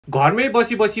घरमै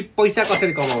बसी बसी पैसा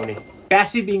कसरी कमाउने,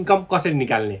 प्यासिभ इन्कम कसरी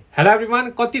निकाल्ने। हेलो एभ्रिवान,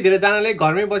 कति धेरैजनाले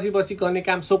घरमै बसी बसी गर्ने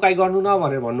काम सोकाइ गर्नु न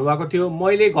भनेर भन्नुभएको थियो।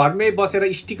 मैले घरमै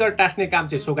बसेर स्टिकर टास्ने काम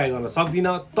चाहिँ सोकाइ गर्न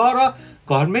सक्दिनँ, तर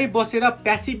घरमै बसेर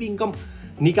प्यासिभ इन्कम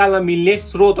निकाल्न मिल्ने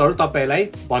स्रोतहरू तपाईलाई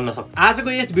भन्न सक्छु। आजको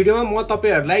यस भिडियोमा म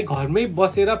तपाईहरुलाई घरमै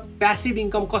बसेर प्यासिभ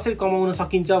इन्कम कसरी कमाउन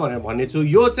सकिन्छ भनेर भन्नेछु।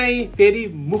 यो चाहिँ फेरि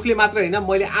मुखले मात्र हैन,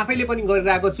 मैले आफैले पनि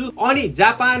गरिरहेको छु। अनि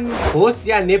जापान होस्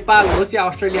या नेपाल होस् या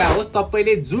अस्ट्रेलिया होस्,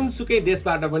 तपाईले जुनसुकै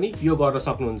देशबाट पनि यो गर्न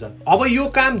सक्नुहुन्छ। अब यो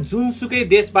काम जुनसुकै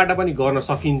देशबाट पनि गर्न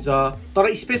सकिन्छ,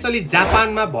 तर स्पेशली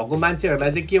जापानमा भएको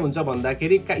मान्छेहरुलाई चाहिँ के हुन्छ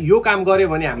भन्दाखेरि यो काम गर्यो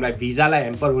भने हामीलाई भिजालाई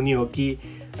ह्याम्पर हुने हो कि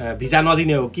भिजा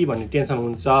नदिने हो कि भन्ने टेन्सन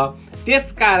हुन्छ।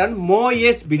 त्यसकारण म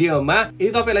यस भिडियोमा यदि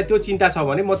तपाईलाई त्यो चिन्ता छ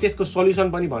भने म त्यसको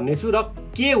सल्युसन पनि भन्नेछु र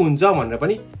के हुन्छ भनेर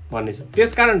पनि भन्नेछु।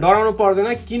 त्यसकारण डराउनु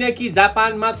पर्दैन, किनकि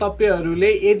जापानमा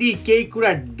तपाईहरुले यदि केही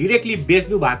कुरा डाइरेक्टली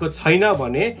बेच्नु भएको छैन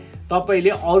भने तपाईले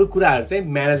अरु कुराहरु चाहिँ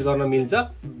म्यानेज गर्न मिल्छ।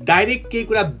 डाइरेक्ट केही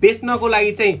कुरा बेच्नको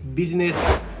लागि चाहिँ बिजनेस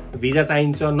भिजा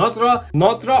चाहिन्छ,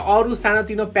 नत्र अरु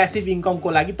सानोतिनो प्यासिभ इन्कमको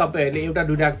लागि तपाईहरुले एउटा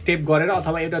दुईटा स्टेप गरेर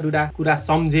अथवा एउटा दुईटा कुरा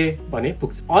सम्झे भने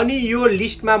पुग्छ। अनि यो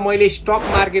लिस्टमा मैले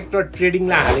स्टक मार्केट र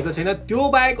ट्रेडिङलाई हालेको छैन, त्यो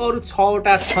बाहेक अरु 6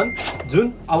 वटा छन्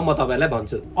जुन अब म तपाईहरुलाई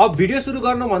भन्छु। अब भिडियो सुरु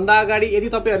गर्नु भन्दा अगाडि यदि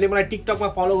तपाईहरुले मलाई टिकटकमा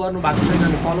फलो गर्नु भएको छैन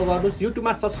भने फलो गर्नुस्,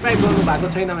 युट्युबमा सब्स्क्राइब गर्नु भएको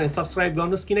छैन भने सब्स्क्राइब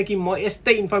गर्नुस्, किनकि म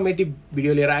यस्तै इन्फर्मेटिभ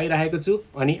भिडियो लिएर आइरहेको छु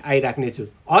अनि आइराख्ने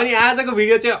छु। अनि आजको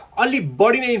भिडियो चाहिँ अलि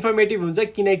बढी नै इन्फर्मेटिभ हुन्छ,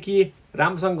 किनकि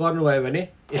राम्रोसँग गर्नुभयो भने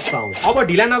यस्तो आउँछ। अब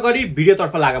ढिला नगरी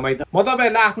भिडियोतर्फ लागौँ है त। म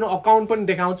तपाईहरुलाई आफ्नो अकाउन्ट पनि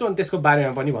देखाउँछु अनि त्यसको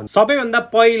बारेमा पनि भन्छु। सबैभन्दा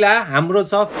पहिला हाम्रो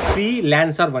छ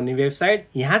फ्रीलान्सर भन्ने वेबसाइट।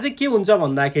 यहाँ चाहिँ के हुन्छ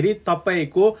भन्दाखेरि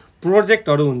तपाईको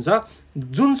प्रोजेक्टहरु हुन्छ,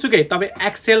 जुनसुकै तपाई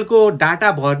एक्सेलको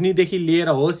डाटा भर्नेदेखि लिएर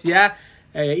होस् या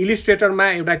इलिस्ट्रेटरमा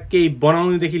एउटा केही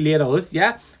बनाउनेदेखि लिएर होस्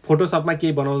या फोटोसपमा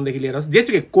केही बनाउनेदेखि लिएर होस्,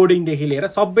 जेसुकै कोडिङदेखि लिएर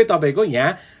सबै तपाईको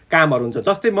यहाँ कामहरु हुन्छ।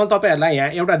 जस्तै म तपाईहरुलाई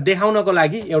यहाँ एउटा देखाउनको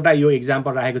लागि एउटा यो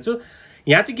एक्जाम्पल राखेको छु।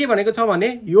 यहाँ चाहिँ के भनेको छ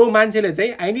भने यो मान्छेले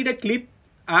चाहिँ I need a clip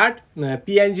art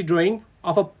PNG drawing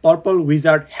of a purple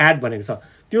wizard ह्याट भनेको छ।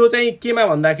 त्यो चाहिँ केमा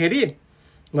भन्दाखेरि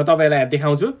म तपाईहरुलाई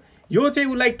देखाउँछु। यो चाहिँ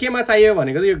उलाई केमा चाहियो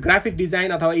भनेको यो ग्राफिक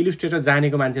डिजाइन अथवा इलिस्ट्रेटर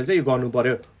जानेको मान्छेले चाहिँ यो गर्नु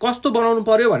पर्यो। कस्तो बनाउनु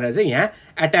पर्यो भनेर चाहिँ यहाँ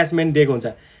अट्याचमेन्ट दिएको हुन्छ।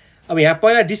 अब यहाँ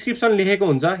पहिला डिस्क्रिप्सन लेखेको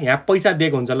हुन्छ, यहाँ पैसा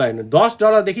दिएको हुन्छ। ल हेर्नु,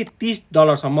 $10 देखि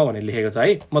 $30 सम्म भनेर लेखेको छ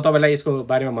है। म तपाईलाई यसको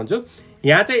बारेमा भन्छु।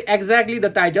 यहाँ चाहिँ exactly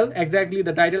the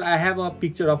title I have a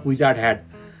picture of wizard ह्याट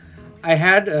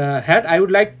I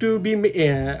would like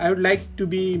to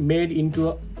be made into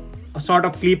a sort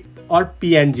of clip or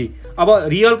PNG। अब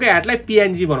रियलको ह्याटलाई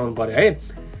PNG बनाउनु पर्यो है।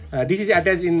 This is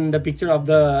attached in the picture of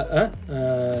the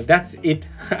that's it.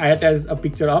 I attached a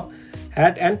picture of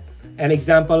hat and an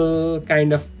example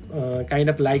kind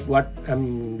of like what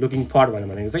I'm looking for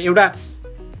भनेको छ। एउटा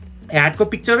ह्याटको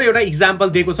picture र एउटा example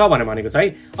दिएको छ भनेको छ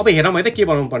है। अब हेरौँ है त के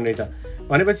बनाउनु पर्ने रहेछ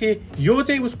भनेपछि यो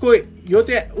चाहिँ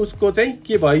उसको चाहिँ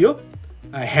के भयो, यो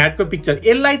ह्याटको पिक्चर।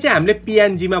 यसलाई चाहिँ हामीले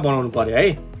PNG मा बनाउनु पर्यो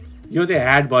है। यो चाहिँ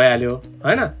ह्याट भइहाल्यो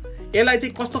हैन। यसलाई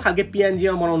चाहिँ कस्तो खालके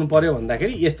PNG मा बनाउनु पर्यो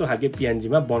भन्दाखेरि यस्तो खालके PNG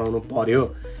मा बनाउनु पर्यो।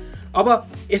 अब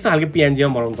यस्तो खालके PNG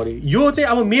मा बनाउनु पर्यो। यो चाहिँ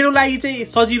अब मेरो लागि चाहिँ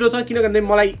सजिलो छ, किनभने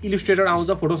मलाई इलिस्ट्रेटर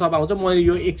आउँछ, फोटोसप आउँछ, मैले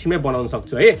यो एकछिनमै बनाउन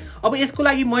सक्छु है। अब यसको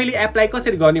लागि मैले एप्लाई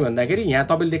कसरी गर्ने भन्दाखेरि यहाँ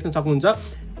तपाईले देख्न सक्नुहुन्छ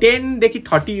 10 देखि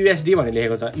 30 USD भनेर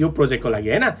लेखेको छ यो प्रोजेक्टको लागि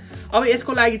हैन। अब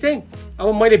यसको लागि चाहिँ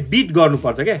अब मैले बिट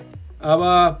गर्नुपर्छ के। अब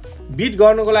बिट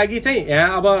गर्नको लागि चाहिँ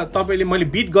यहाँ अब तपाईले मैले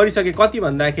बिट गरिसके कति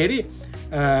भन्दाखेरि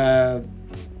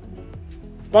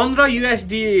 15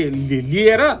 USD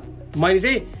लिएर मैले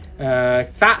चाहिँ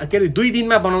के अरे 2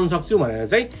 दिनमा बनाउन सक्छु भनेर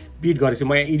चाहिँ बिट गरेछु।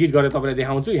 म यहाँ एडिट गरेर तपाईलाई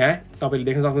देखाउँछु। यहाँ तपाईले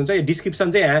देख्न सक्नुहुन्छ यो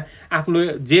डिस्क्रिप्सन चाहिँ यहाँ आफ्नो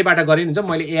जेबाट गरे हुन्छ,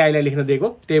 मैले AI लाई लेख्न दिएको,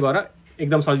 त्यही भएर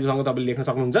एकदम सजिलोसँग तपाईले लेख्न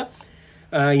सक्नुहुन्छ।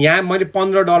 यहाँ मैले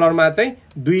 $15 मा चाहिँ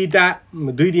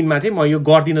 2 दिनमा चाहिँ म यो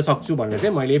गर्दिन सक्छु भनेर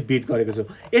चाहिँ मैले बिट गरेको छु।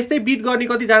 यस्तै बिट गर्ने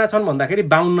कति जना छन् भन्दाखेरि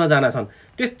 52 जना छन्।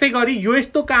 त्यस्तै गरी यो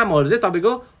यस्तो कामहरु चाहिँ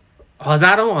तपाईको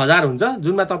हजार हुन्छ,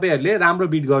 जुनमा तपाईहरुले राम्रो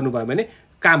बिट गर्नुभयो भने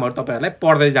कामहरु तपाईहरुलाई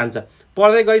पर्दै जान्छ।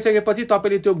 पर्दै गइसकेपछि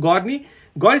तपाईले त्यो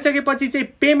गरिसकेपछि चाहिँ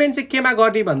पेमेन्ट चाहिँ केमा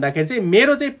गर्ने भन्दाखेरि चाहिँ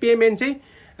मेरो चाहिँ पेमेन्ट चाहिँ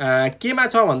केमा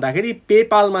छ भन्दाखेरि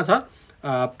पेपालमा छ।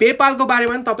 पेपालको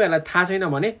बारेमा पनि तपाईहरुलाई थाहा छैन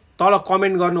भने तल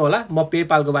कमेन्ट गर्नु होला, म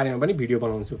पेपालको बारेमा पनि भिडियो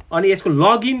बनाउँछु। अनि यसको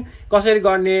लगइन कसरी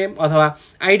गर्ने अथवा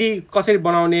आइडी कसरी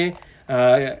बनाउने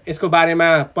यसको बारेमा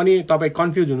पनि तपाई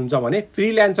कन्फ्युज हुनुहुन्छ भने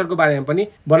फ्रीलान्सरको बारेमा पनि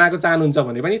बनाएको चाहनुहुन्छ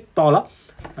भने पनि तल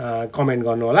कमेन्ट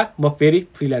गर्नु होला। म फेरि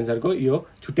फ्रीलान्सरको यो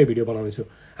छुट्टै भिडियो बनाउँछु।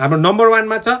 हाम्रो नम्बर 1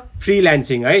 मा छ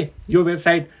फ्रीलान्सिङ है। यो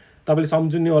वेबसाइट तपाईले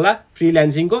सम्झिनु होला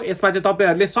फ्रीलान्सिङको। यसमा चाहिँ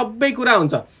तपाईहरुले सबै कुरा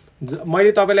हुन्छ।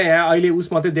 मैले तपाईलाई यहाँ अहिले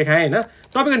उस मात्रै देखाएँ हैन,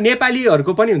 तपाईको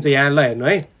नेपालीहरुको पनि हुन्छ यहाँ। ल हेर्नु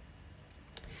है,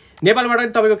 नेपालबाट पनि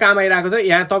तपाईको काम आइरहेको छ।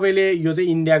 यहाँ तपाईले यो चाहिँ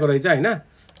इन्डियाको रहेछ हैन,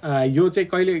 यो चाहिँ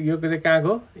कहिले यो चाहिँ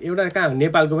कहाँको एउटा कहाँ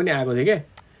नेपालको पनि आएको थियो के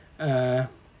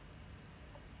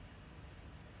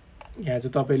यहाँ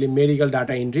चाहिँ तपाईँले मेडिकल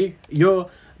डाटा इन्ट्री यो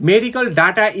मेडिकल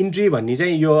डाटा इन्ट्री भन्ने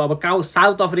चाहिँ यो अब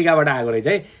साउथ अफ्रिकाबाट आएको रहेछ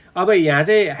है अब यहाँ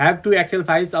चाहिँ have to Excel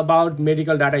files about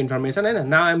medical data information हैन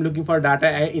now I am looking for data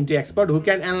entry expert who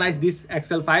can analyse this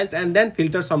Excel files and then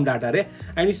filter some data रे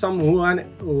and some who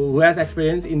has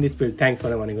experience in this field thanks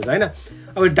भनेको छ हैन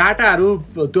अब डाटाहरू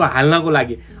त्यो हाल्नको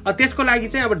लागि त्यसको लागि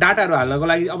चाहिँ अब डाटाहरू हाल्नको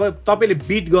लागि अब तपाईँले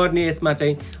बिट गर्ने यसमा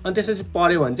चाहिँ अनि त्यसपछि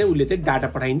पऱ्यो भने चाहिँ उसले चाहिँ डाटा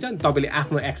पठाइन्छ अनि तपाईँले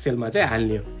आफ्नो एक्सेलमा चाहिँ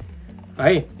हाल्ने हो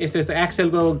है यस्तो यस्तो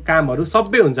एक्सेलको कामहरू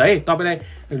सबै हुन्छ है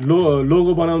तपाईँलाई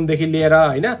लोगो बनाउनुदेखि लिएर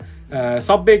होइन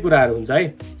सबै कुराहरू हुन्छ है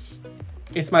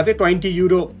यसमा चाहिँ 20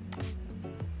 युरो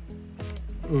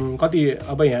कति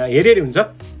अब यहाँ हेरी हुन्छ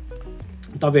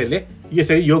तपाईहरुले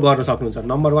यसरी यो गर्न सक्नुहुन्छ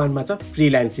नम्बर 1 मा छ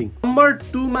फ्रीलान्सिङ नम्बर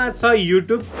 2 मा छ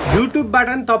युट्युबबाट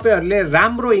नि तपाईहरुले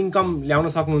राम्रो इन्कम ल्याउन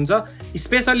सक्नुहुन्छ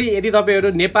स्पेशली यदि तपाईहरु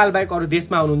नेपाल बाहेक अरु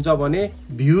देशमा हुनुहुन्छ भने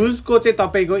भ्युजको चाहिँ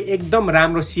तपाईको एकदम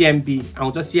राम्रो सीएमपी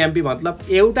आउँछ सीएमपी मतलब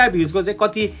एउटा भ्युजको चाहिँ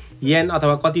कति येन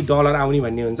अथवा कति डलर आउने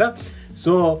भन्ने हुन्छ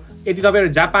सो यदि तपाईहरु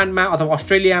जापानमा अथवा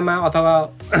अस्ट्रेलियामा अथवा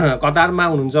कतारमा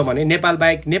हुनुहुन्छ भने नेपाल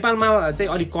बाहेक नेपालमा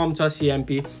चाहिँ अलि कम छ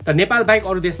सीएमपी तर नेपाल बाहेक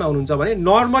अरु देशमा हुनुहुन्छ भने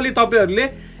नर्मली तपाईहरुले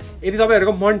यदि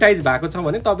तपाईहरुको मोनेटाइज भएको छ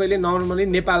भने तपाईले नर्मली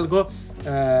नेपालको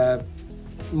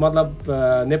मतलब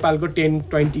नेपालको 10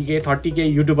 20 के 30 के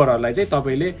युट्युबरहरुलाई चाहिँ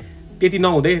तपाईले त्यति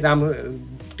नहुँदै राम्रो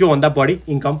त्यो भन्दा बढी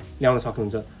इन्कम ल्याउन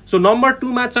सक्नुहुन्छ सो नम्बर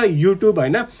 2 मा छ युट्युब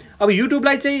हैन अब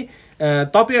युट्युबलाई चाहिँ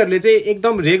तपाईहरुले चाहिँ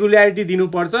एकदम रेगुल्यारिटी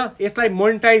दिनुपर्छ यसलाई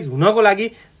मोनेटाइज हुनको लागि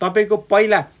तपाईको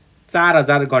पहिला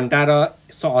 4000 घण्टा र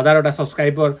 1000 वटा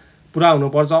सब्स्क्राइबर पुरा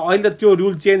हुनुपर्छ अहिले त त्यो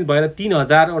रुल चेन्ज भएर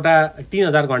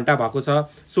 3000 घण्टा भएको छ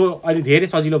सो अहिले धेरै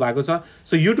सजिलो भएको छ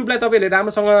सो युट्युबलाई तपाईले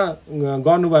राम्रोसँग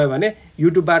गर्नुभयो भने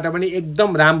युट्युबबाट पनि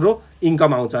एकदम राम्रो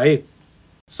इन्कम आउँछ है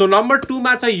सो नम्बर 2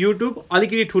 मा छ युट्युब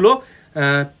अलिकति ठुलो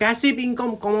प्यासिभ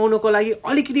इन्कम कमाउनको लागि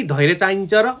अलिकति धैर्य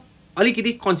चाहिन्छ र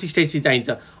अलिकति कन्सिस्टेन्सी चाहिन्छ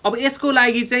अब यसको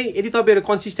लागि चाहिँ यदि तपाईहरु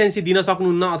कन्सिस्टेन्सी दिन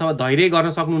सक्नुहुन्न अथवा धैर्य गर्न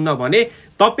सक्नुहुन्न भने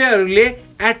तपाईहरुले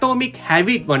एटोमिक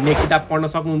ह्याबिट भन्ने किताब पढ्न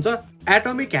सक्नुहुन्छ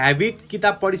एटोमिक ह्याबिट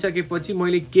किताब पढिसकेपछि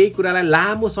मैले केही कुरालाई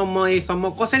लामो समयसम्म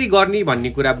कसरी गर्ने भन्ने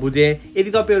कुरा बुझे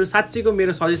यदि तपाईहरु साच्चैको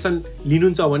मेरो सजेसन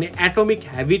लिनुहुन्छ भने एटोमिक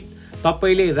ह्याबिट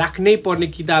तपाईले राख्नै पर्ने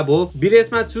किताब हो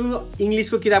विदेशमा छु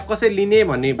इंग्लिशको किताब कसरी लिने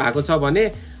भन्ने भएको छ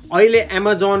भने अहिले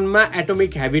अमेजनमा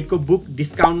एटोमिक ह्याबिटको बुक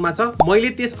डिस्काउन्टमा छ मैले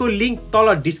त्यसको लिंक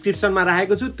तल डिस्क्रिप्सनमा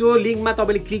राखेको छु त्यो लिंकमा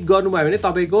तपाईले क्लिक गर्नुभयो भने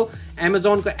तपाईको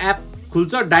अमेजनको एप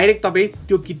खुल्छ डाइरेक्ट तपाई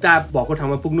त्यो किताब भएको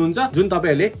ठाउँमा पुग्नुहुन्छ जुन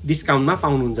तपाईहरुले डिस्काउन्टमा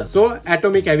पाउनुहुन्छ सो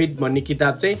एटोमिक ह्याबिट भन्ने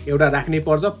किताब चाहिँ एउटा राख्नै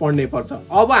पर्छ पढ्नै पर्छ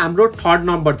अब हाम्रो थर्ड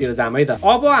नम्बरतिर जाम है त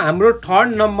अब हाम्रो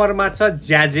थर्ड नम्बरमा छ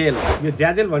ज्याजेल यो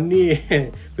ज्याजेल भन्ने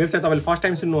वेबसाइट तपाईले फर्स्ट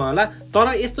टाइम सुन्नु होला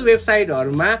तर यस्तो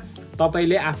वेबसाइटहरुमा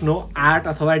तपाईले आफ्नो आर्ट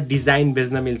अथवा डिजाइन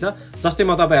बेच्न मिल्छ जस्तै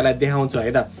म तपाईहरुलाई देखाउँछु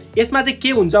है त यसमा चाहिँ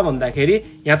के हुन्छ भन्दाखेरि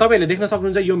यहाँ तपाईहरुले देख्न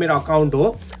सक्नुहुन्छ यो मेरो अकाउन्ट हो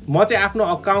म चाहिँ आफ्नो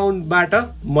अकाउन्टबाट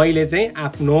मैले चाहिँ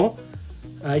आफ्नो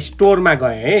स्टोरमा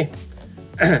गए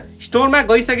है स्टोरमा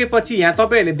गइसकेपछि यहाँ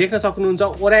तपाईहरुले देख्न सक्नुहुन्छ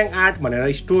ओराङ आर्ट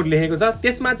भनेर स्टोर लेखेको छ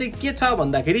त्यसमा चाहिँ के छ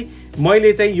भन्दाखेरि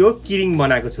मैले चाहिँ यो किरिङ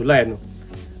बनाएको छु ल हेर्नु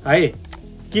है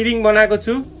किरिङ बनाएको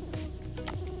छु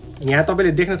यहाँ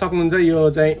तपाईले देख्न सक्नुहुन्छ यो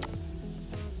चाहिँ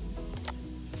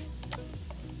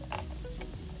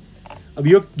अब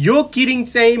यो किरिङ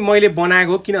चाहिँ मैले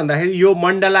बनाएको किन भन्दाखेरि यो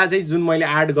मण्डला चाहिँ जुन मैले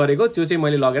आर्ट गरेको त्यो चाहिँ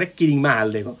मैले लगेर किरिङमा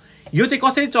हाल्दिएको यो चाहिँ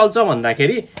कसरी चल्छ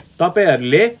भन्दाखेरि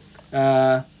तपाईहरुले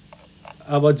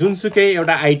अब जुनसुकै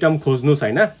एउटा आइटम खोज्नुस्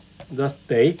हैन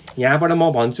जस्तै यहाँबाट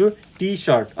म भन्छु टी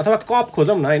शर्ट अथवा कप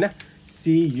खोजौँ न हैन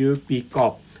CUP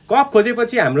कप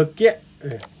खोजेपछि हाम्रो के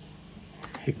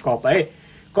कप है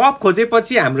कप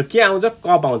खोजेपछि हाम्रो के आउँछ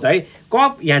कप आउँछ है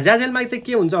कप यहाँ ज्याजेलमा चाहिँ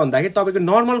के हुन्छ भन्दाखेरि तपाईको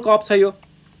नर्मल कप छ यो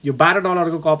 $12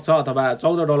 को कप छ अथवा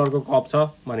 $14 को कप छ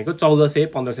भनेको 1400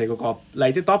 1500 को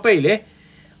कपलाई चाहिँ तपाईले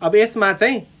अब यसमा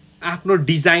चाहिँ आफ्नो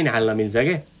डिजाइन हाल्न मिल्छ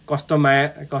के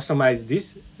कस्टमाइज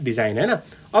दिस डिजाइन हैन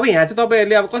अब यहाँ चाहिँ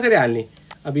तपाईहरुले अब कसरी हाल्ने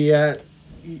अब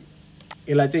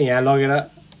यसलाई चाहिँ यहाँ लगेर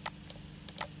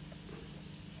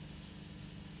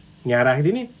यहाँ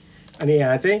राखिदिने अनि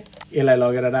यहाँ चाहिँ यसलाई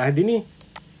लगेर राखिदिने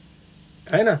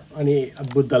हैन अनि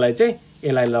बुद्धलाई चाहिँ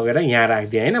यसलाई लगेर यहाँ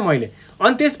राखिदिए हैन मैले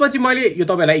अनि त्यसपछि मैले यो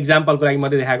तपाईहरुलाई एक्जाम्पलको लागि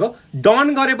मात्रै देखाएको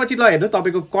डन गरेपछि ल हेर्नु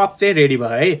तपाईको कप चाहिँ रेडी भयो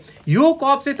है यो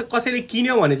कप चाहिँ कसैले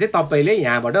किन्यो भने चाहिँ तपाईले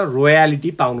यहाँबाट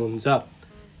रोयल्टी पाउनुहुन्छ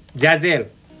ज्याजेल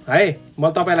है म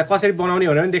तपाईहरुलाई कसरी बनाउने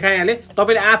भनेर पनि देखाइहाले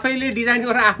तपाईले आफैले डिजाइन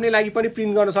गरेर आफ्नै लागि पनि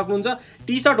प्रिन्ट गर्न सक्नुहुन्छ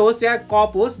टी-शर्ट होस् या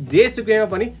कप होस् जे सुकैमा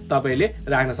पनि तपाईले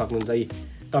राख्न सक्नुहुन्छ है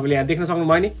तपाईले यहाँ देख्न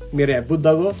सक्नुभयो नि मेरो यहाँ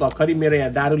बुद्धको भर्खरै मेरो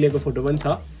यहाँ दारु लिएको फोटो पनि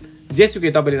छ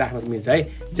जेसुकै तपाईँले राख्न मिल्छ है।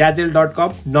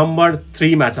 jazzle.com नम्बर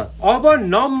 3 मा छ। अब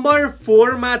नम्बर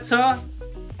 4 मा छ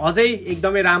अझै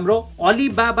एकदमै राम्रो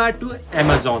Alibaba to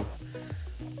Amazon.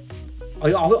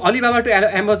 Alibaba to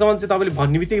Amazon चाहिँ तपाईँले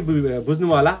भन्ने बित्तिकै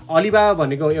बुझ्नुभयो होला। अलिबाबा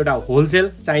भनेको एउटा होलसेल,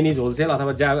 चाइनिज होलसेल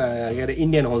अथवा के अरे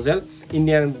इन्डियन होलसेल।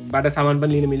 इन्डियनबाट सामान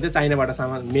पनि लिन मिल्छ, चाइनाबाट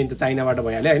सामान, मेन त चाइनाबाट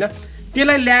भइहाल्यो होइन।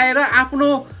 त्यसलाई ल्याएर आफ्नो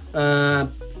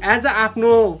एज अ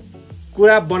आफ्नो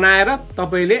कुरा बनाएर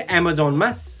तपाईँले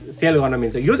एमाजोनमा सेल गर्न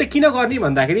मिल्छ। यो चाहिँ किन गर्ने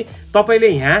भन्दाखेरि तपाईँले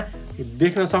यहाँ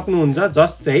देख्न सक्नुहुन्छ,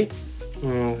 जस्तै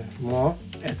म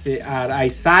SARI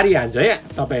सारी हान्छु है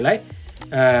तपाईँलाई।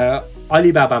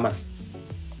 अलिबाबामा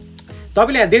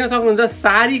तपाईँले यहाँ देख्न सक्नुहुन्छ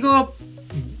सारीको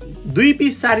 2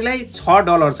 पिस सारीलाई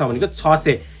 $6 छ भनेको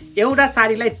 600, एउटा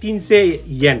सारीलाई 300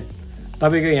 येन।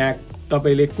 तपाईँको यहाँ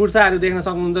तपाईँले कुर्ताहरू देख्न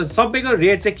सक्नुहुन्छ। सबैको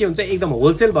रेट चाहिँ के हुन्छ, एकदम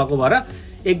होलसेल भएको भएर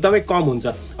एकदमै कम हुन्छ।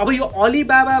 अब यो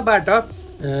अलिबाबाबाट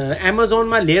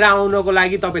एमाजोनमा लिएर आउनको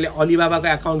लागि तपाईँले अलिबाबाको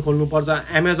एकाउन्ट खोल्नुपर्छ,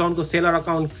 एमाजोनको सेलर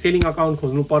अकाउन्ट, सेलिङ अकाउन्ट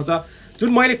खोल्नुपर्छ, जुन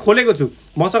मैले खोलेको छु।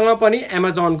 मसँग पनि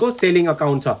एमाजोनको सेलिङ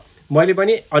अकाउन्ट छ। मैले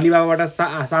पनि अलिबाबाबाट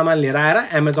सामान लिएर आएर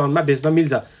एमाजोनमा बेच्न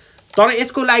मिल्छ। तर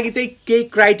यसको लागि चाहिँ केही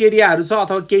क्राइटेरियाहरू छ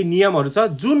अथवा केही नियमहरू छ,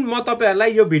 जुन म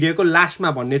तपाईँहरूलाई यो भिडियोको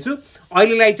लास्टमा भन्ने छु।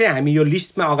 अहिलेलाई चाहिँ हामी यो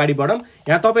लिस्टमा अगाडि बढौँ।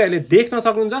 यहाँ तपाईँहरूले देख्न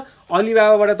सक्नुहुन्छ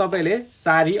अलिबाबाबाट तपाईँले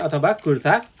सारी अथवा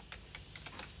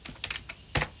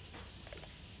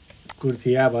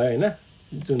कुर्थिया भयो होइन,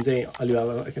 जुन चाहिँ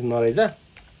अलिबाबा नरहेछ,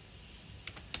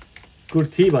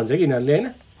 कुर्थी भन्छ कि यिनीहरूले होइन,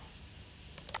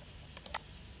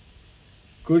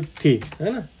 कुर्थी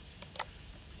होइन।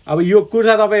 अब यो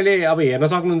कुर्ता तपाईँले अब हेर्न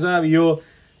सक्नुहुन्छ। अब यो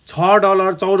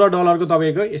 $6 $14 को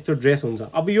तपाईँको यस्तो ड्रेस हुन्छ।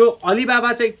 अब यो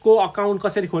अलिबाबा चाहिँ को अकाउन्ट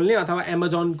कसरी खोल्ने अथवा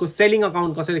एमाजोनको सेलिङ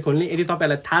अकाउन्ट कसरी खोल्ने यदि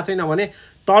तपाईँहरूलाई थाहा छैन भने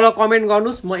तल कमेन्ट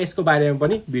गर्नुहोस्, म यसको बारेमा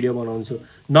पनि भिडियो बनाउँछु।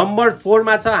 नम्बर 4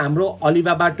 मा छ हाम्रो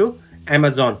अलिबाबा टु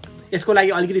एमाजोन। यसको लागि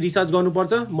अलिकति रिसर्च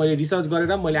गर्नुपर्छ। मैले रिसर्च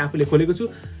गरेर मैले आफूले खोलेको छु,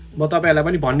 म तपाईँहरूलाई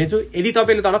पनि भन्ने छु यदि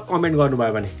तपाईँले तल कमेन्ट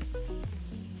गर्नुभयो भने।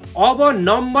 अब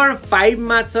नम्बर 5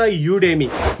 मा छ युडेमी।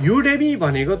 युडेमी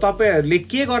भनेको तपाईँहरूले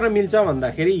के गर्न मिल्छ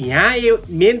भन्दाखेरि यहाँ यो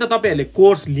मेन त तपाईँहरूले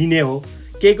कोर्स लिने हो,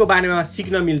 केहीको बारेमा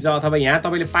सिक्न मिल्छ। अथवा यहाँ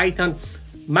तपाईँले Python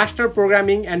master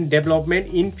programming and development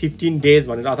in 15 days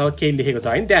भनेर अथवा केही लेखेको छ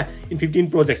होइन, त्यहाँ इन 15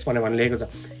 प्रोजेक्ट्स भनेर लेखेको छ।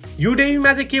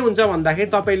 युडेमीमा चाहिँ के हुन्छ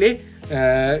भन्दाखेरि तपाईँले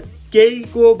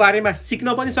केहीको बारेमा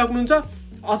सिक्न पनि सक्नुहुन्छ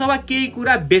अथवा केही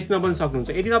कुरा बेच्न पनि सक्नुहुन्छ।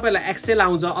 यदि तपाईँलाई एक्सेल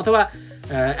आउँछ अथवा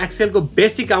एक्सेलको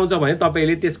बेसिक आउँछ भने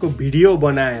तपाईँले त्यसको भिडियो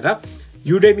बनाएर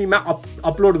युडेमीमा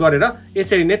अपलोड गरेर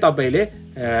यसरी नै तपाईँले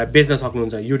बेच्न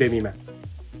सक्नुहुन्छ।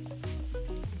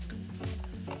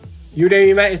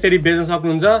 युडेमीमा यसरी बेच्न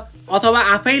सक्नुहुन्छ अथवा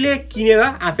आफैले किनेर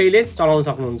आफैले चलाउन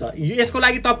सक्नुहुन्छ। यसको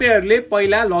लागि तपाईँहरूले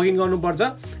पहिला लगइन गर्नुपर्छ,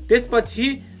 त्यसपछि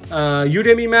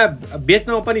युडेमीमा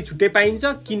बेच्न पनि छुट्टै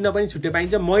पाइन्छ, किन्न पनि छुट्टै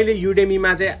पाइन्छ। मैले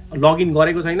युडेमीमा चाहिँ लगइन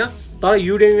गरेको छैन, तर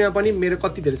युडेमीमा पनि मेरो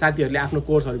कति धेरै साथीहरूले आफ्नो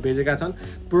कोर्सहरू बेचेका छन्।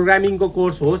 प्रोग्रामिङको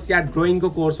कोर्स होस् या ड्रइङको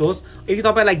कोर्स होस्, यदि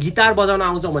तपाईँलाई गिटार बजाउन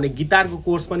आउँछ भने गिटारको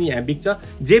कोर्स पनि यहाँ बिक्छ,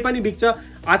 जे पनि बिक्छ।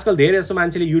 आजकल धेरै जस्तो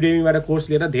मान्छेले युडेमीबाट कोर्स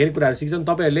लिएर धेरै कुराहरू सिक्छन्।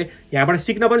 तपाईँहरूले यहाँबाट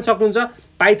सिक्न पनि सक्नुहुन्छ।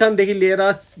 पाइथनदेखि लिएर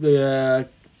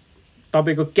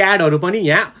तपाईँको क्याडहरू पनि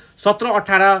यहाँ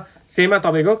 17-18 मा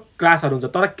तपाईँको क्लासहरू हुन्छ।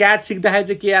 तर क्याड सिक्दाखेरि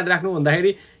चाहिँ के याद राख्नु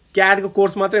भन्दाखेरि क्याडको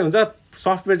कोर्स मात्रै हुन्छ,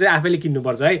 सफ्टवेयर चाहिँ आफैले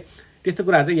किन्नुपर्छ है। त्यस्तो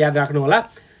कुराहरू चाहिँ याद राख्नु होला।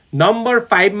 नम्बर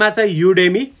 5 मा चाहिँ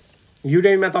युडेमी।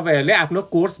 युडेमीमा तपाईँहरूले आफ्नो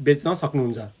कोर्स बेच्न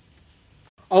सक्नुहुन्छ।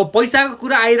 अब पैसाको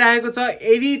कुरा आइरहेको छ।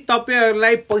 यदि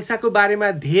तपाईँहरूलाई पैसाको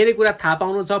बारेमा धेरै कुरा थाहा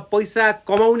पाउनु छ, पैसा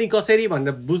कमाउने कसरी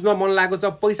भनेर बुझ्न मन लागेको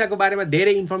छ, पैसाको बारेमा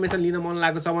धेरै इन्फर्मेसन लिन मन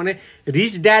लागेको छ भने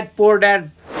रिच ड्याड पोर ड्याड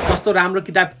जस्तो राम्रो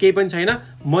किताब केही पनि छैन।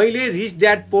 मैले रिच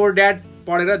ड्याड पोर ड्याड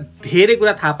पढेर धेरै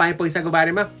कुरा थाहा पाएँ पैसाको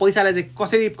बारेमा। पैसालाई चाहिँ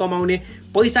कसरी कमाउने,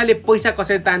 पैसाले पैसा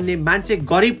कसरी तान्ने, मान्छे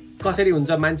गरिब कसरी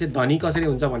हुन्छ, मान्छे धनी कसरी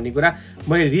हुन्छ भन्ने कुरा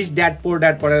मैले रिच ड्याड पोर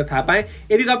ड्याड पढेर थाहा पाएँ।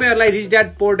 यदि तपाईँहरूलाई रिच ड्याड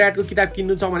पोर ड्याडको किताब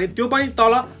किन्नु छ भने त्यो पनि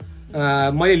तल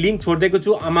मैले लिङ्क छोडिदिएको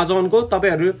छु अमाजोनको।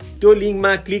 तपाईँहरू त्यो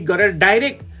लिङ्कमा क्लिक गरेर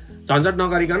डाइरेक्ट झन्झट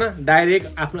नगरिकन डाइरेक्ट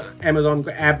आफ्नो एमाजोनको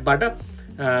एपबाट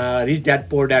रिच ड्याड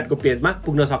पोर ड्याडको पेजमा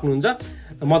पुग्न सक्नुहुन्छ।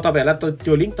 म तपाईँहरूलाई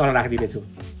त्यो लिङ्क तल राखिदिनेछु।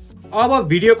 अब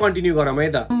भिडियो कन्टिन्यू गरौँ है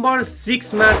त। नम्बर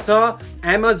 6 मा छ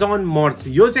एमाजोन मर्च।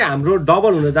 यो चाहिँ हाम्रो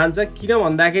डबल हुन जान्छ, किन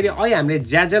भन्दाखेरि अहिले हामीले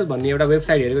ज्याजेल भन्ने एउटा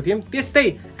वेबसाइट हेरेको थियौँ, त्यस्तै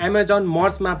एमाजोन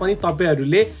मर्चमा पनि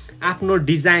तपाईँहरूले आफ्नो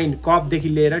डिजाइन कपदेखि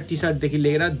लिएर टी सर्टदेखि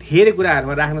लिएर धेरै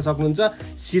कुराहरूमा राख्न सक्नुहुन्छ,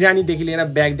 सिरानीदेखि लिएर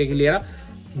ब्यागदेखि लिएर।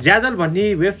 ज्याजल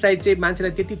भन्ने वेबसाइट चाहिँ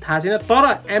मान्छेलाई त्यति थाहा छैन,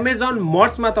 तर एमाजोन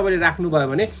मर्चमा तपाईँले राख्नुभयो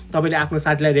भने तपाईँले आफ्नो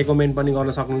साथीलाई रेकमेन्ड पनि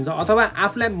गर्न सक्नुहुन्छ अथवा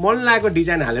आफूलाई मन लागेको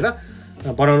डिजाइन हालेर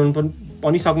बनाउनु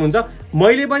पनि सक्नुहुन्छ।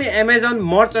 मैले पनि एमाजोन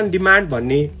मर्च अन डिमान्ड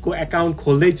भन्नेको एकाउन्ट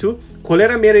खोल्दैछु।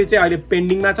 खोलेर मेरो चाहिँ अहिले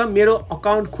पेन्डिङमा छ। मेरो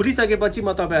अकाउन्ट खुलिसकेपछि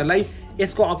म तपाईँहरूलाई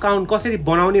यसको अकाउन्ट कसरी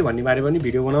बनाउने भन्ने बारे पनि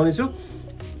भिडियो बनाउने छु।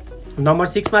 नम्बर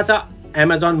 6 मा छ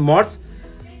Amazon मर्ज।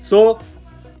 सो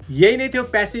यही नै थियो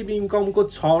प्यासिभ इन्कमको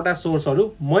 6वटा सोर्सहरू।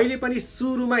 मैले पनि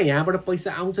सुरुमा यहाँबाट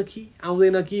पैसा आउँछ कि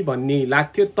आउँदैन कि भन्ने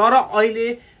लाग्थ्यो, तर अहिले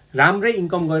राम्रै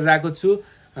इन्कम गरिरहेको छु।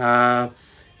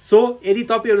 सो यदि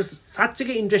तपाईँहरू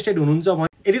साँच्चै इन्ट्रेस्टेड हुनुहुन्छ भने,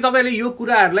 यदि तपाईँहरूले यो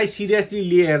कुराहरूलाई सिरियसली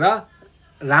लिएर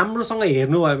राम्रोसँग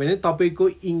हेर्नुभयो भने तपाईँको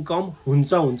इन्कम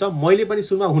हुन्छ। मैले पनि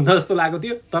सुरुमा हुन्न जस्तो लागेको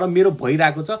थियो, तर मेरो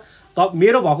भइरहेको छ।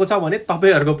 मेरो भएको छ भने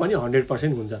तपाईँहरूको पनि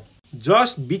 100% हुन्छ।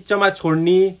 जस्ट बिचमा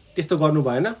छोड्ने त्यस्तो गर्नु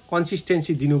भएन,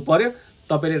 कन्सिस्टेन्सी दिनु पर्यो,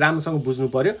 तपाईँले राम्रोसँग बुझ्नु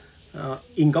पर्यो,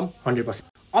 इन्कम 100%।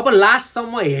 अब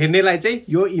लास्टसम्म हेर्नेलाई चाहिँ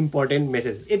यो इम्पोर्टेन्ट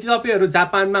मेसेज, यदि तपाईँहरू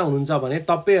जापानमा हुनुहुन्छ भने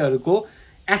तपाईँहरूको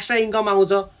एक्स्ट्रा इन्कम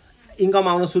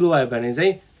आउन सुरु भयो भने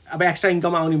चाहिँ, अब एक्स्ट्रा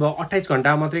इन्कम आउने भयो 28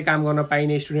 घन्टा मात्रै काम गर्न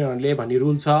पाइने स्टुडेन्टहरूले भन्ने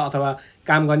रुल छ, अथवा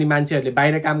काम गर्ने मान्छेहरूले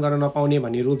बाहिर काम गर्न नपाउने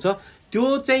भन्ने रुल छ।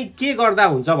 त्यो चाहिँ के गर्दा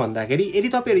हुन्छ भन्दाखेरि, यदि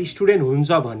तपाईँहरू स्टुडेन्ट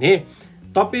हुनुहुन्छ भने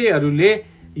तपाईँहरूले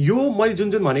यो मैले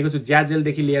जुन भनेको छु,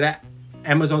 ज्याजेलदेखि लिएर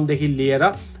एमाजोनदेखि लिएर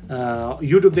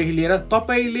युट्युबदेखि लिएर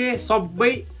तपाईँले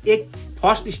सबै एक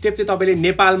फर्स्ट स्टेप चाहिँ तपाईँले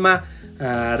नेपालमा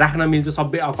राख्न मिल्छ।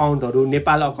 सबै अकाउन्टहरू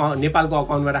नेपालको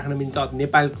अकाउन्टमा राख्न मिल्छ,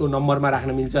 नेपालको नम्बरमा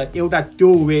राख्न मिल्छ। एउटा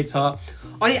त्यो वे छ।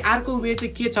 अनि अर्को वे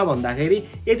चाहिँ के छ भन्दाखेरि,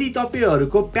 यदि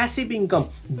तपाईँहरूको प्यासिभ इन्कम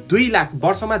 2 लाख,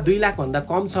 वर्षमा 2 लाख भन्दा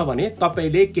कम छ भने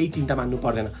तपाईँले केही चिन्ता मान्नु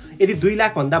पर्दैन। यदि 2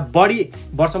 लाख भन्दा बढी,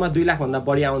 वर्षमा 2 लाख भन्दा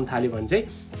बढी आउन थाल्यो भने चाहिँ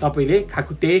तपाईँले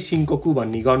खाकुते सिन्कोकु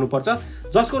भन्ने गर्नुपर्छ,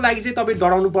 जसको लागि चाहिँ तपाईँ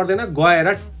डराउनु पर्दैन।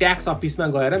 गएर ट्याक्स अफिसमा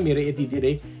गएर मेरो यति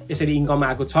धेरै यसरी इन्कम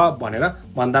आएको छ भनेर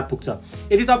भन्दा पुग्छ।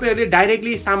 यदि तपाईँहरूले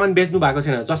डाइरेक्टली सामान बेच्नु भएको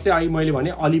छैन, जस्तै अहिले मैले भने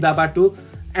अलिबाबा टु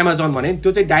एमाजोन भने,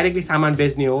 त्यो चाहिँ डाइरेक्टली सामान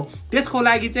बेच्ने हो, त्यसको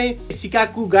लागि चाहिँ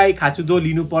सिकाकु गाई खाचुदो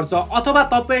लिनुपर्छ। अथवा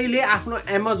तपाईँले आफ्नो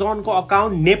एमाजोनको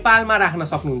अकाउन्ट नेपालमा राख्न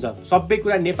सक्नुहुन्छ। सबै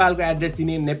कुरा नेपालको एड्रेस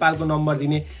दिने, नेपालको नम्बर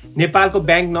दिने, नेपालको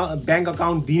ब्याङ्क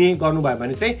अकाउन्ट दिने गर्नुभयो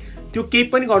भने चाहिँ त्यो केही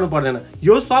पनि गर्नु पर्दैन।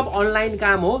 यो सब अनलाइन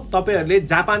काम हो। तपाईँहरूले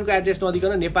जापानको एड्रेस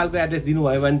नदिकन नेपालको एड्रेस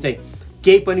दिनुभयो भने चाहिँ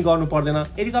केही पनि गर्नु पर्दैन।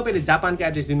 यदि तपाईँले जापानको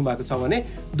एड्रेस दिनुभएको छ भने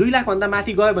 2 लाख भन्दा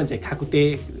माथि गयो भने चाहिँ खाकुते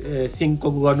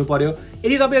सिन्कोकु गर्नु पर्यो।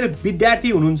 यदि तपाईँहरू विद्यार्थी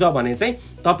हुनुहुन्छ भने चाहिँ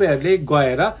तपाईँहरूले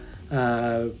गएर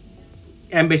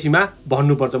एम्बेसीमा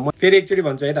भन्नुपर्छ। म फेरि एकचोटि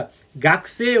भन्छु है त,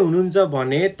 गाक्से हुनुहुन्छ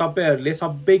भने तपाईँहरूले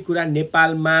सबै कुरा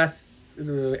नेपालमा,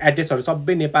 एड्रेसहरू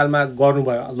सबै नेपालमा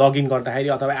गर्नुभयो, लगइन गर्दाखेरि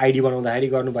अथवा आइडी बनाउँदाखेरि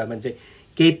गर्नुभयो भने चाहिँ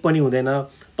केही पनि हुँदैन।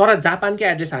 तर जापानकै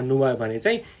एड्रेस हान्नुभयो भने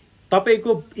चाहिँ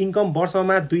तपाईँको इन्कम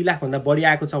वर्षमा 2 लाख भन्दा बढी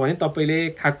आएको छ भने तपाईँले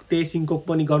खाकुते सिन्कोकु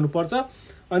पनि गर्नुपर्छ।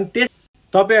 अनि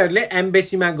तपाईँहरूले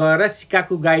एम्बेसीमा गएर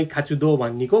सिकाकु गाई खाचुदो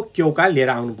भन्नेको क्योका लिएर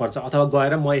आउनुपर्छ, अथवा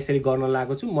गएर म यसरी गर्न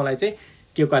लागेको छु, मलाई चाहिँ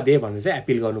क्योका दे भनेर चाहिँ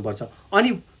एपिल गर्नुपर्छ। अनि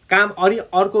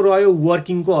अर्को रह्यो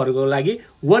वर्किङकोहरूको लागि,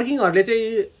 वर्किङहरूले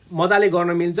चाहिँ मजाले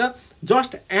गर्न मिल्छ।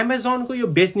 जस्ट एमाजोनको यो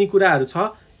बेच्ने कुराहरू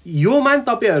छ, योमा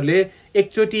तपाईँहरूले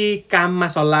एकचोटि काममा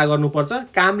सल्लाह गर्नुपर्छ।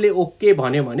 कामले ओके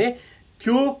भन्यो भने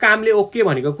त्यो कामले ओके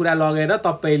भनेको कुरा लगेर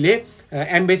तपाईँले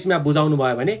एम्बेसीमा बुझाउनु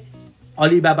भयो भने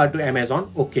अलिबाबा टु एमाजोन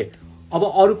ओके। अब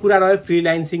अरू कुरा रह्यो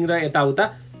फ्रिलान्सिङ र यताउता,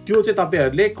 त्यो चाहिँ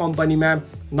तपाईँहरूले कम्पनीमा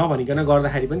नभनिकन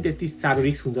गर्दाखेरि पनि त्यति साह्रो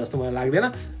रिस्क हुन्छ जस्तो मलाई लाग्दैन।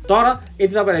 तर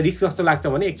यदि तपाईँलाई रिस्क जस्तो लाग्छ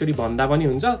भने एकचोटि भन्दा पनि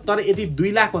हुन्छ। तर यदि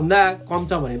 2 लाख भन्दा कम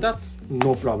छ भने त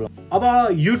नो प्रब्लम। अब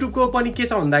युट्युबको पनि के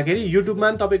छ भन्दाखेरि, युट्युबमा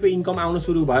पनि तपाईँको इन्कम आउनु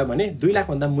सुरु भयो भने 2 लाख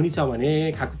भन्दा मुनि छ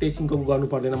भने खाकुते सिन्कोकु गर्नु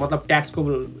पर्दैन, मतलब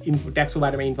ट्याक्सको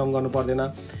बारेमा इन्फर्म गर्नु पर्दैन।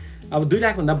 अब 2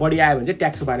 लाख भन्दा बढी आयो भने चाहिँ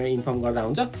ट्याक्सको बारेमा इन्फर्म गर्दा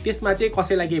हुन्छ, त्यसमा चाहिँ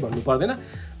कसैलाई केही भन्नु पर्दैन।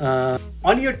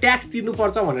 अनि यो ट्याक्स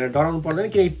तिर्नुपर्छ भनेर डराउनु पर्दैन,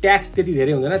 किनकि ट्याक्स त्यति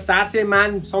धेरै हुँदैन। 400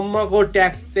 मानसम्मको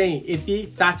ट्याक्स चाहिँ यति,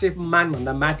 400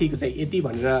 मानभन्दा माथिको चाहिँ यति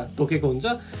भनेर तोकेको हुन्छ।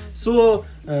 सो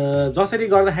जसरी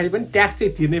गर्दाखेरि पनि ट्याक्स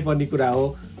चाहिँ तिर्नै पर्ने कुरा हो।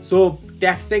 सो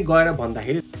ट्याक्स चाहिँ गएर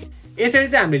भन्दाखेरि यसरी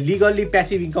चाहिँ हामीले लिगल्ली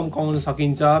प्यासिभ इन्कम कमाउन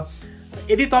सकिन्छ।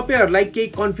 यदि तपाईँहरूलाई केही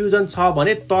कन्फ्युजन छ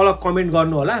भने तल कमेन्ट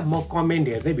गर्नु होला, म कमेन्ट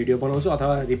हेर्दै भिडियो बनाउँछु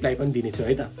अथवा रिप्लाई पनि दिनेछु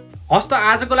है त। हस् त,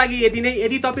 आजको लागि यति नै।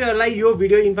 यदि तपाईँहरूलाई यो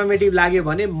भिडियो इन्फर्मेटिभ लाग्यो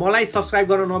भने मलाई सब्सक्राइब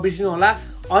गर्न नबिर्सिनु होला,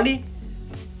 अनि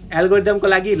एल्गोरिदमको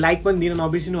लागि लाइक पनि दिन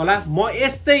नबिर्सिनु होला। म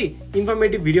यस्तै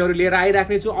इन्फर्मेटिभ भिडियोहरू लिएर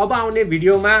आइराख्ने छु। अब आउने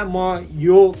भिडियोमा म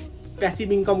यो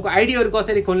प्यासिभ इन्कमको आइडियाहरू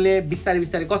कसरी खोल्ने,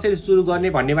 बिस्तारै कसरी सुरु गर्ने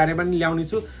भन्ने बारे पनि ल्याउने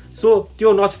छु। सो त्यो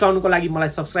नछुटाउनुको लागि मलाई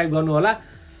सब्सक्राइब गर्नु होला।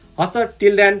 हस् त,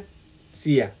 टिल देन,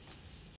 see ya.